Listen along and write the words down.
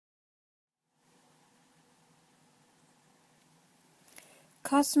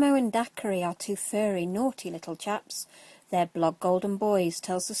Cosmo and Daquiri are two furry, naughty little chaps. Their blog Golden Boys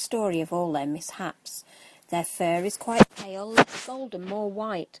tells the story of all their mishaps. Their fur is quite pale, less gold and more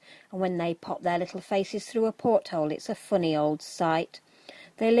white, and when they pop their little faces through a porthole, it's a funny old sight.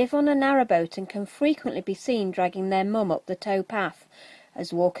 They live on a narrowboat and can frequently be seen dragging their mum up the towpath.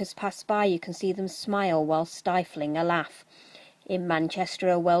 As walkers pass by, you can see them smile while stifling a laugh. In Manchester,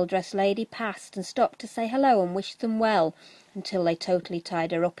 a well-dressed lady passed and stopped to say hello and wish them well, until they totally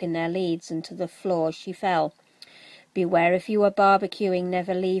tied her up in their leads, and to the floor she fell. Beware if you are barbecuing,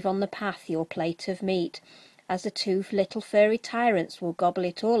 never leave on the path your plate of meat, as the two little furry tyrants will gobble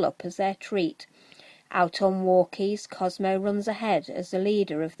it all up as their treat. Out on walkies, Cosmo runs ahead as the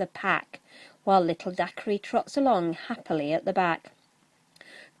leader of the pack, while little Daquiri trots along happily at the back.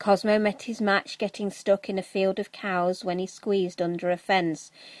 Cosmo met his match getting stuck in a field of cows when he squeezed under a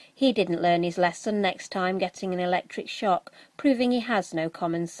fence. He didn't learn his lesson, next time getting an electric shock, proving he has no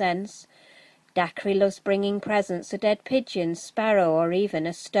common sense. Daquiri loves bringing presents, a dead pigeon, sparrow or even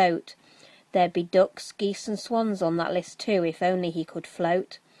a stoat. There'd be ducks, geese and swans on that list too, if only he could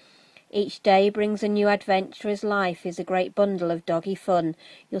float. Each day brings a new adventure as life is a great bundle of doggy fun.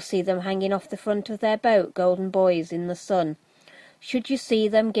 You'll see them hanging off the front of their boat, golden boys in the sun. Should you see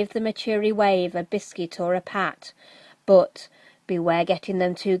them, give them a cheery wave, a biscuit or a pat. But beware getting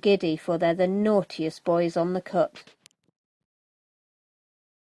them too giddy, for they're the naughtiest boys on the cut.